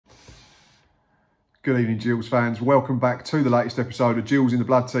Good evening, Gills fans. Welcome back to the latest episode of Gills in the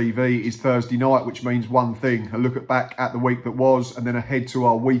Blood TV. It's Thursday night, which means one thing: a look back at the week that was, and then ahead to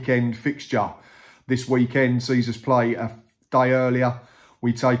our weekend fixture. This weekend sees us play a day earlier.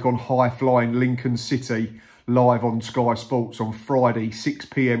 We take on high-flying Lincoln City live on Sky Sports on Friday, 6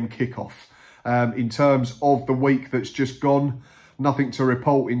 PM kickoff. In terms of the week that's just gone, nothing to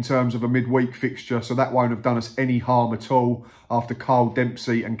report in terms of a midweek fixture, so that won't have done us any harm at all after Carl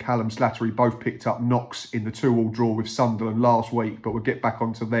Dempsey and Callum Slattery both picked up knocks in the 2-2 draw with Sunderland last week, but we'll get back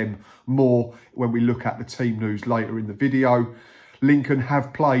onto them more when we look at the team news later in the video. Lincoln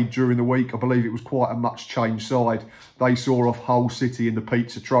have played during the week. I believe it was quite a much changed side. They saw off Hull City in the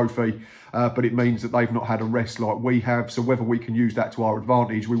Pizza Trophy, but it means that they've not had a rest like we have, so whether we can use that to our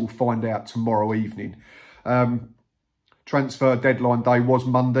advantage, we will find out tomorrow evening. Transfer deadline day was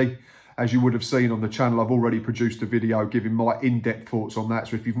Monday. As you would have seen on the channel, I've already produced a video giving my in-depth thoughts on that.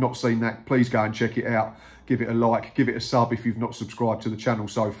 So if you've not seen that, please go and check it out. Give it a like, give it a sub if you've not subscribed to the channel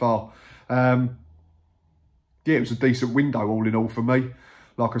so far. Yeah, it was a decent window all in all for me.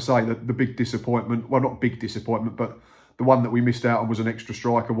 Like I say, the big disappointment, well, not big disappointment, but the one that we missed out on was an extra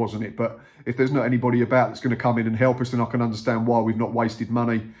striker, wasn't it? But if there's not anybody about that's going to come in and help us, then I can understand why we've not wasted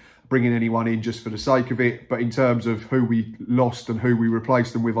money bringing anyone in just for the sake of it. But in terms of who we lost and who we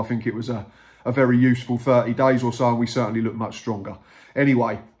replaced them with, I think it was a very useful 30 days or so, and we certainly look much stronger.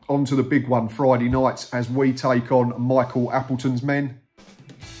 Anyway, on to the big one Friday nights as we take on Michael Appleton's men.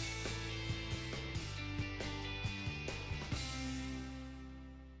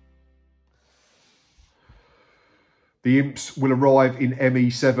 The Imps will arrive in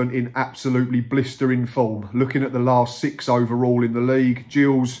ME7 in absolutely blistering form. Looking at the last 6 overall in the league,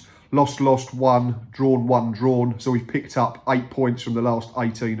 Gills lost 1, drawn 1, drawn. So we've picked up 8 points from the last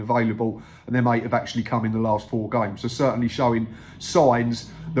 18 available, and them 8 have actually come in the last 4 games. So certainly showing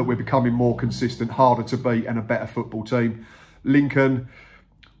signs that we're becoming more consistent, harder to beat, and a better football team. Lincoln,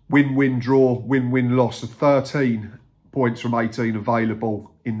 win-win draw, win-win loss. So 13 points from 18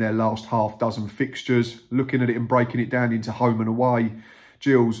 available in their last half dozen fixtures. Looking at it and breaking it down into home and away,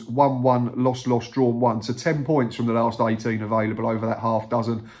 Gills 1-1, lost, drawn 1. So 10 points from the last 18 available over that half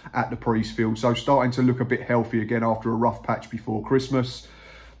dozen at the Priestfield. So starting to look a bit healthy again after a rough patch before Christmas.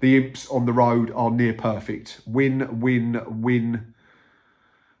 The Imps on the road are near perfect. Win, win, win,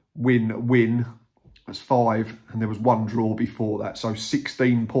 win, win. That's 5, and there was 1 draw before that. So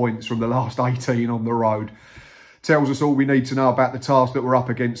 16 points from the last 18 on the road. Tells us all we need to know about the task that we're up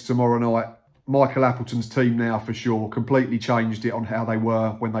against tomorrow night. Michael Appleton's team now for sure, completely changed it on how they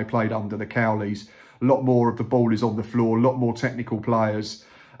were when they played under the Cowleys. A lot more of the ball is on the floor, a lot more technical players.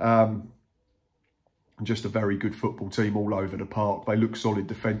 And just a very good football team all over the park. They look solid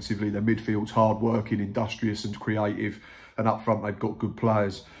defensively. Their midfield's hard-working, industrious and creative. And up front, they've got good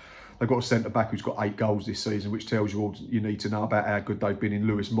players. They've got a centre-back who's got 8 goals this season, which tells you all you need to know about how good they've been in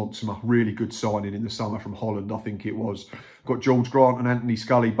Lewis Montsma. Really good signing in the summer from Holland, I think it was. Got George Grant and Anthony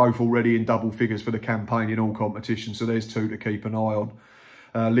Scully, both already in double figures for the campaign in all competitions, so there's 2 to keep an eye on.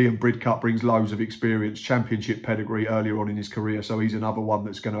 Liam Bridcutt brings loads of experience, championship pedigree earlier on in his career, so he's another one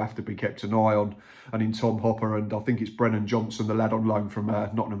that's going to have to be kept an eye on. And in Tom Hopper, and I think it's Brennan Johnson, the lad on loan from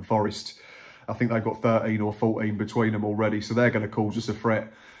Nottingham Forest. I think they've got 13 or 14 between them already, so they're going to cause us a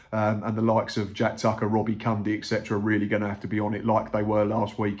threat. And the likes of Jack Tucker, Robbie Cundy, etc. are really going to have to be on it like they were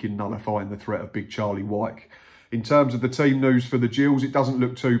last week in nullifying the threat of Big Charlie White. In terms of the team news for the Gills, it doesn't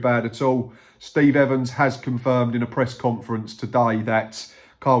look too bad at all. Steve Evans has confirmed in a press conference today that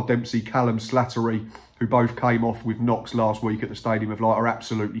Carl Dempsey, Callum Slattery, who both came off with knocks last week at the Stadium of Light, are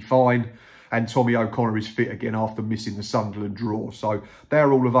absolutely fine. And Tommy O'Connor is fit again after missing the Sunderland draw. So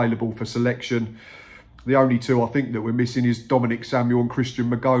they're all available for selection. The only 2 I think that we're missing is Dominic Samuel and Christian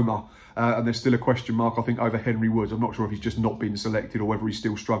Magoma. And there's still a question mark, I think, over Henry Woods. I'm not sure if he's just not been selected or whether he's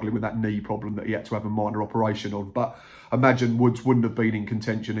still struggling with that knee problem that he had to have a minor operation on. But I imagine Woods wouldn't have been in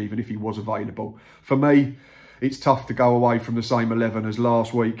contention even if he was available. For me, it's tough to go away from the same 11 as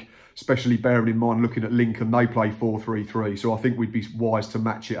last week, especially bearing in mind looking at Lincoln, they play 4-3-3. So I think we'd be wise to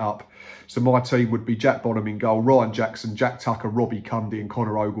match it up. So my team would be Jack Bonham in goal, Ryan Jackson, Jack Tucker, Robbie Cundy and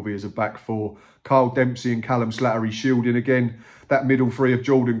Connor Ogilvie as a back 4. Carl Dempsey and Callum Slattery shielding again. That middle 3 of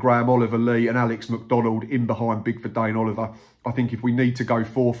Jordan Graham, Oliver Lee and Alex McDonald in behind Big for Dane Oliver. I think if we need to go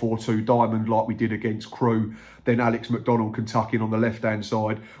 4-4-2 diamond like we did against Crewe, then Alex McDonald can tuck in on the left-hand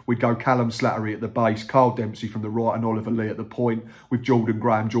side. We'd go Callum Slattery at the base, Carl Dempsey from the right and Oliver Lee at the point, with Jordan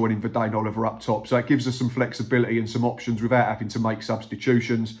Graham joining Verdane Oliver up top. So it gives us some flexibility and some options without having to make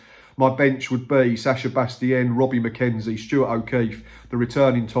substitutions. My bench would be Sacha Bastien, Robbie McKenzie, Stuart O'Keefe, the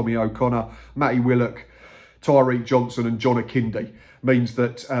returning Tommy O'Connor, Matty Willock, Tyreek Johnson and John Akindi. Means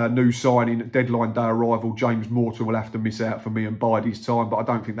that new signing, deadline day arrival, James Morton will have to miss out for me and bide his time, but I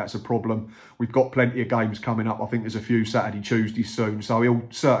don't think that's a problem. We've got plenty of games coming up. I think there's a few Saturday, Tuesdays soon, so he'll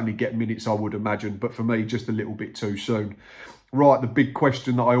certainly get minutes, I would imagine, but for me, just a little bit too soon. Right, the big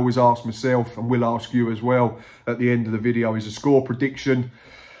question that I always ask myself, and will ask you as well at the end of the video, is a score prediction.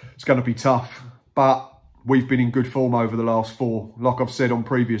 It's going to be tough, but we've been in good form over the last 4. Like I've said on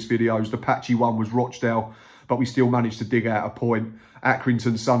previous videos, the patchy one was Rochdale, but we still managed to dig out a point.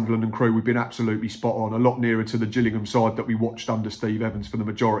 Accrington, Sunderland and Crewe, we've been absolutely spot on, a lot nearer to the Gillingham side that we watched under Steve Evans for the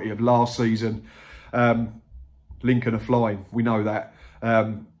majority of last season. Lincoln are flying, we know that.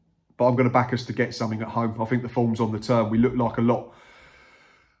 But I'm going to back us to get something at home. I think the form's on the turn. We look like a lot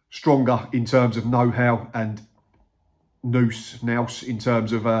stronger in terms of know-how and nous in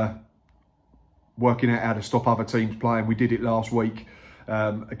terms of working out how to stop other teams playing. We did it last week.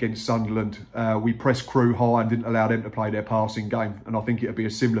 Against Sunderland, we pressed Crewe high and didn't allow them to play their passing game, and I think it'll be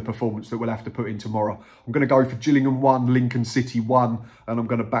a similar performance that we'll have to put in tomorrow. I'm going to go for Gillingham 1, Lincoln City 1, and I'm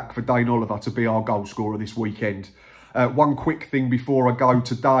going to back for Dane Oliver to be our goal scorer this weekend. One quick thing before I go,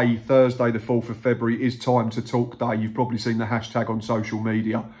 today, Thursday the 4th of February, is Time to Talk Day. You've probably seen the hashtag on social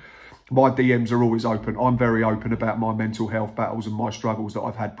media. My DMs are always open. I'm very open about my mental health battles and my struggles that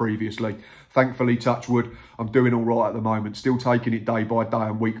I've had previously. Thankfully, touch wood, I'm doing all right at the moment. Still taking it day by day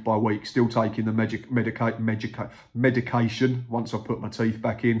and week by week. Still taking the medication once I put my teeth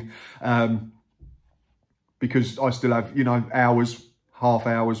back in. Because I still have, you know, hours, half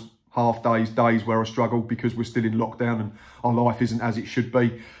days, days where I struggle because we're still in lockdown and our life isn't as it should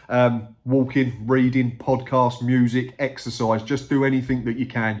be. Walking, reading, podcast, music, exercise, just do anything that you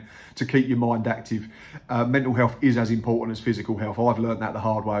can to keep your mind active. Mental health is as important as physical health. I've learned that the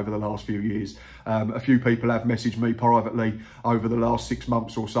hard way over the last few years. A few people have messaged me privately over the last 6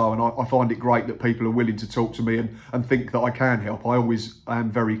 months or so, and I find it great that people are willing to talk to me and think that I can help. I always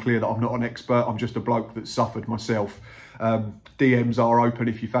am very clear that I'm not an expert. I'm just a bloke that's suffered myself. DMs are open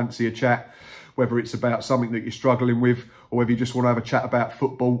if you fancy a chat, whether it's about something that you're struggling with or whether you just want to have a chat about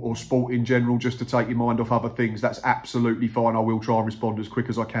football or sport in general, just to take your mind off other things. That's absolutely fine. I will try and respond as quick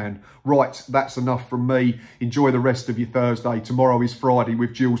as I can. Right, that's enough from me. Enjoy the rest of your Thursday. Tomorrow is Friday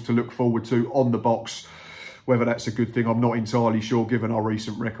with Gills to look forward to on the box. Whether that's a good thing, I'm not entirely sure given our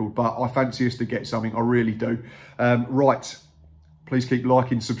recent record, but I fancy us to get something. I really do. Right. Please keep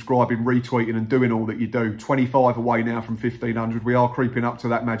liking, subscribing, retweeting and doing all that you do. 25 away now from 1,500. We are creeping up to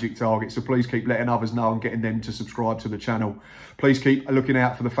that magic target, so please keep letting others know and getting them to subscribe to the channel. Please keep looking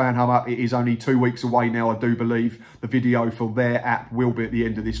out for the Fan Hum Up. It is only 2 weeks away now, I do believe. The video for their app will be at the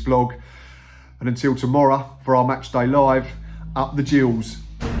end of this vlog. And until tomorrow, for our Match Day Live, up the Gills.